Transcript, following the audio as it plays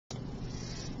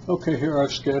Okay, here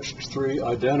I've sketched three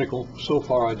identical, so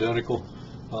far identical,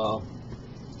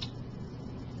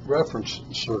 reference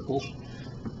circles,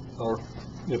 or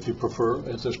if you prefer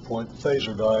at this point,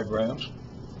 phasor diagrams,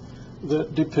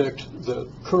 that depict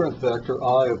the current vector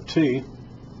I of t,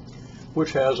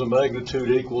 which has a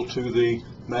magnitude equal to the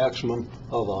maximum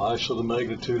of I. So the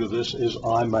magnitude of this is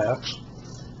I max,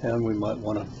 and we might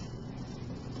want to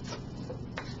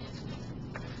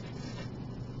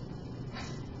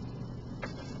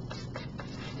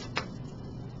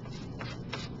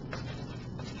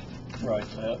write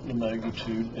that. The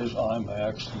magnitude is I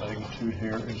max, the magnitude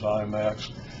here is I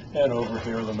max, and over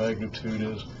here the magnitude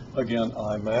is, again,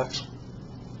 I max.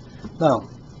 Now,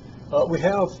 we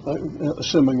have,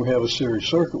 assuming we have a series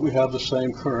circuit, we have the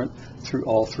same current through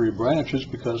all three branches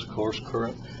because, of course,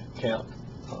 current can't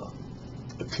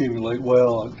accumulate.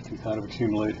 Well, it can kind of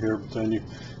accumulate here, but then you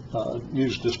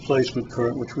use displacement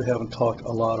current, which we haven't talked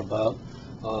a lot about,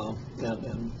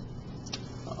 and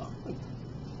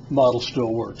model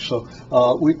still works. So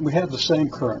we have the same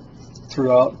current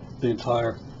throughout the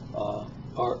entire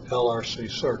our LRC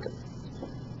circuit.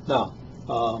 Now,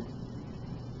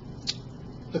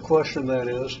 the question then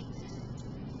is,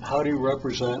 how do you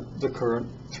represent the current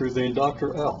through the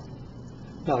inductor L?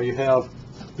 Now you have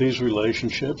these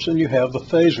relationships, and you have the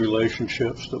phase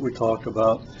relationships that we talked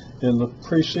about in the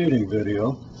preceding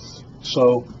video.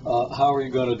 So how are you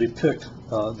going to depict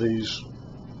these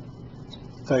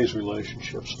phase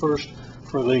relationships? First,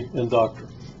 for the inductor.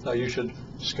 Now you should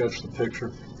sketch the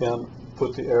picture and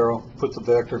put the arrow, put the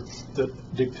vector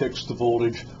that depicts the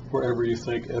voltage wherever you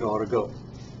think it ought to go.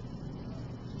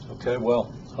 Okay,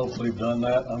 well, hopefully you've done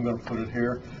that. I'm going to put it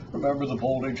here. Remember, the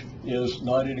voltage is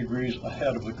 90 degrees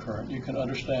ahead of the current. You can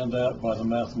understand that by the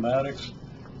mathematics.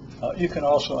 You can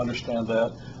also understand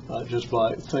that just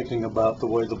by thinking about the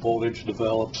way the voltage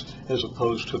develops as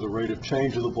opposed to the rate of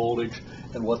change of the voltage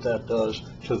and what that does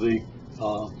to the,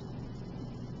 how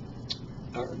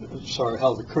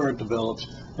the current develops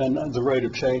and the rate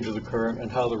of change of the current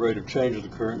and how the rate of change of the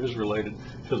current is related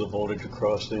to the voltage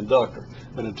across the inductor,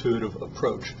 an intuitive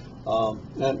approach.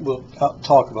 And we'll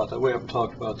talk about that. We haven't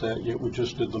talked about that yet. We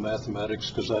just did the mathematics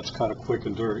because that's kind of quick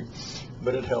and dirty.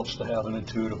 But it helps to have an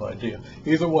intuitive idea.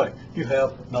 Either way, you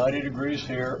have 90 degrees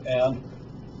here, and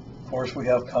of course we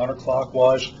have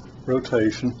counterclockwise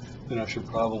rotation. And I should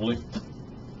probably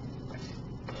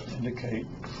indicate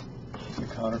the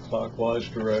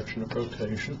counterclockwise direction of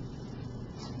rotation.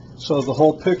 So the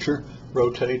whole picture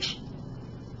rotates,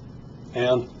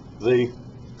 and the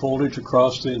voltage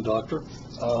across the inductor,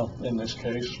 in this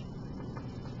case,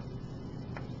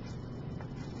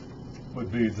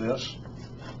 would be this.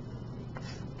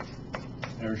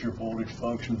 There's your voltage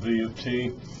function V of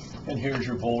t, and here's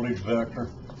your voltage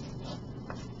vector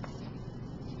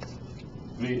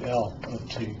VL of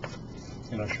t.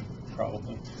 And I should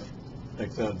probably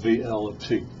make that VL of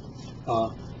t.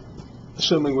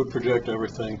 Assuming we project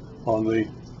everything on the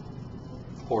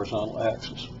horizontal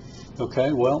axis.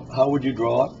 Okay, well, how would you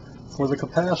draw it for the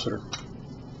capacitor?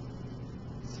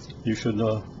 You should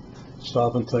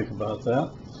stop and think about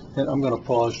that. And I'm going to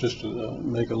pause just to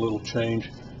make a little change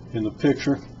in the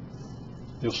picture.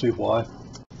 You'll see why.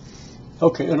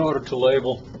 Okay, in order to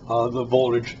label the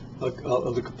voltage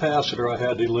of the capacitor, I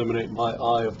had to eliminate my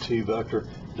I of t vector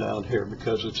down here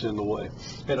because it's in the way.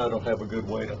 And I don't have a good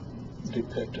way to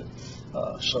depict it.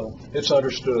 So it's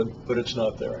understood, but it's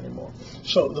not there anymore.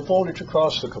 So the voltage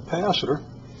across the capacitor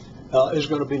is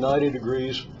going to be 90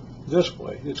 degrees this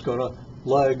way. It's going to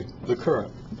lag the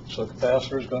current. So the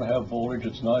capacitor is going to have voltage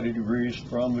that's 90 degrees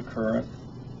from the current.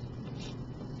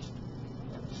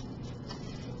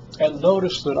 And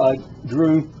notice that I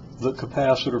drew the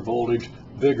capacitor voltage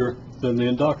bigger than the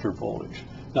inductor voltage.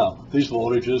 Now, these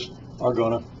voltages are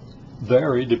going to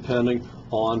vary depending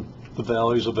on the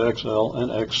values of XL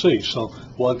and XC. So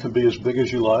one can be as big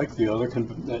as you like, the other can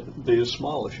be as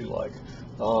small as you like.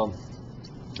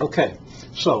 Okay,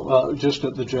 so just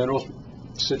the general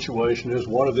situation is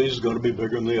one of these is going to be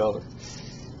bigger than the other.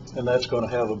 And that's going to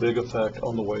have a big effect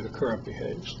on the way the current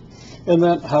behaves. And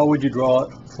then how would you draw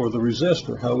it for the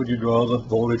resistor? How would you draw the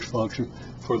voltage function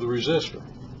for the resistor?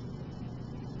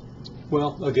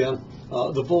 Well, again,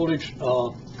 the voltage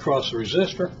across the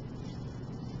resistor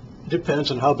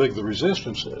depends on how big the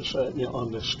resistance is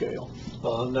on this scale.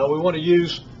 Now we want to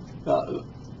use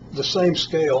the same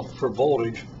scale for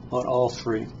voltage on all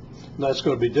three. And that's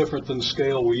going to be different than the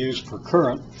scale we use for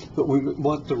current, but we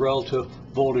want the relative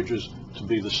voltages to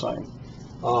be the same.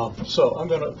 So I'm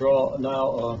going to draw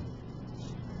now,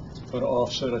 I'm going to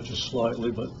offset it just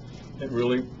slightly, but it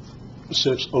really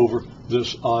sits over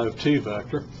this I of t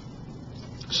vector.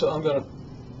 So I'm going to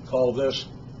call this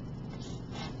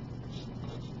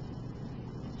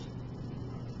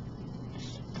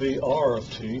VR of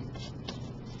t,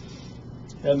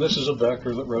 and this is a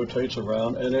vector that rotates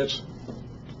around, and its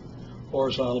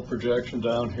horizontal projection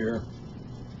down here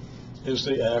is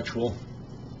the actual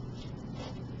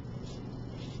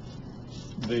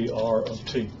VR of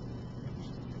t.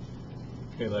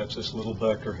 Okay, that's this little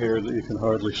vector here that you can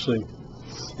hardly see.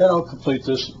 And I'll complete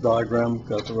this diagram.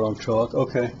 Got the wrong chalk.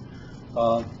 Okay.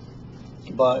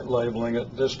 By labeling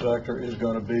it, this vector is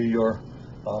going to be your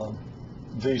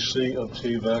VC of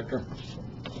t vector.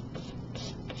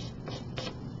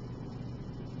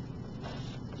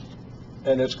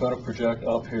 And it's going to project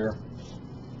up here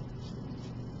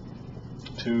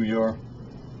to your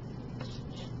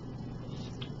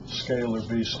scalar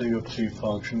VC of t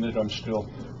function that I'm still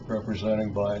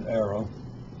representing by an arrow.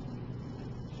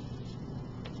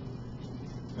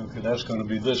 Okay, that's going to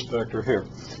be this vector here.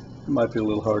 It might be a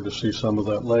little hard to see some of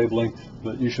that labeling,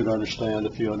 but you should understand,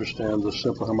 if you understand the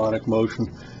simple harmonic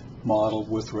motion model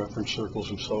with reference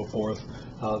circles and so forth,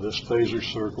 this phasor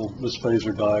circle, this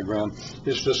phasor diagram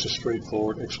is just a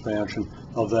straightforward expansion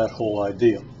of that whole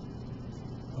idea.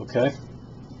 Okay?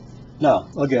 Now,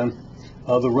 again,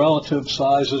 the relative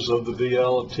sizes of the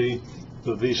VL of t,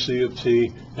 the VC of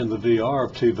t, and the VR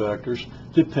of t vectors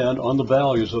depend on the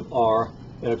values of R,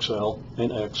 XL,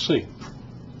 and XC.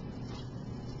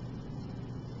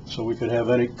 So we could have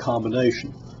any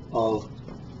combination of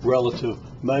relative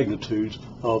magnitudes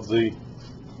of the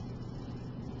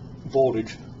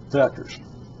voltage vectors.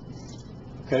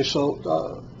 Okay,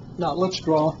 so now let's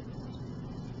draw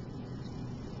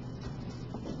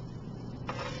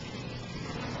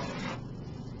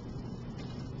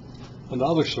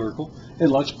another circle, and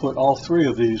let's put all three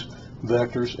of these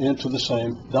vectors into the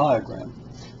same diagram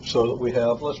so that we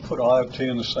have, let's put I of t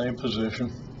in the same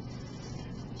position.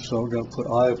 So we're going to put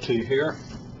I of t here.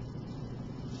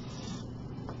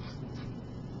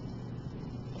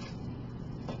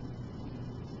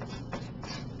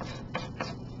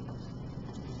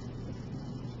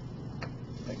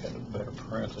 Make that a better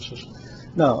parenthesis.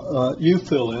 Now, you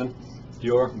fill in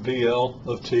your VL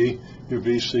of t, your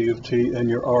VC of t, and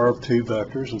your R of t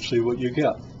vectors and see what you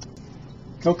get.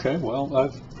 Okay, well,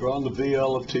 I've drawn the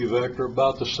VL of t vector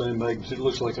about the same magnitude. It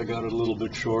looks like I got it a little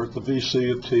bit short. The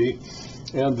VC of t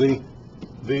and the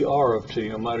VR of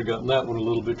t, I might have gotten that one a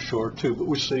little bit short too, but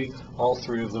we see all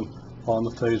three of them on the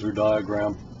phasor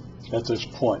diagram at this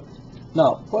point.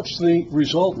 Now, what's the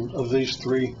resultant of these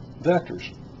three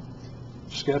vectors?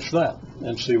 Sketch that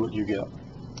and see what you get.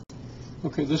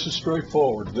 Okay, this is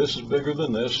straightforward. This is bigger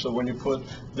than this, so when you put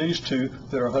these two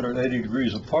that are 180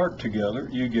 degrees apart together,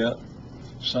 you get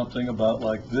something about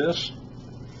like this,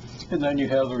 and then you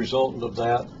have the resultant of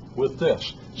that with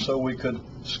this. So we could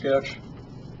sketch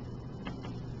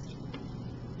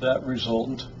that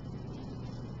resultant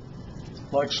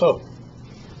like so.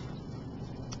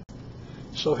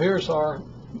 So here's our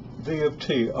V of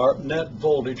t, our net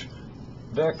voltage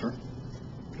vector,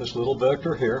 this little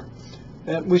vector here,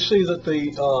 and we see that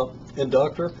the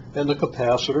inductor and the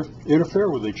capacitor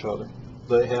interfere with each other.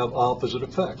 They have opposite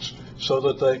effects, so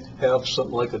that they have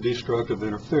something like a destructive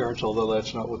interference, although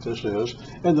that's not what this is.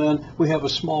 And then we have a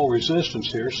small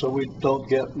resistance here, so we don't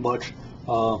get much,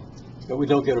 we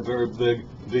don't get a very big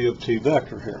V of t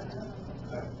vector here.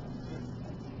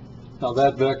 Now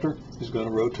that vector is going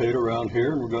to rotate around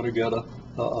here, and we're going to get a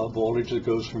voltage that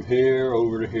goes from here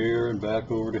over to here and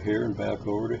back over to here and back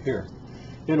over to here,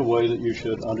 in a way that you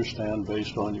should understand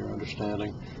based on your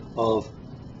understanding of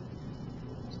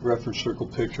reference circle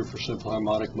picture for simple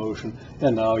harmonic motion,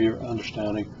 and now your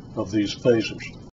understanding of these phasors.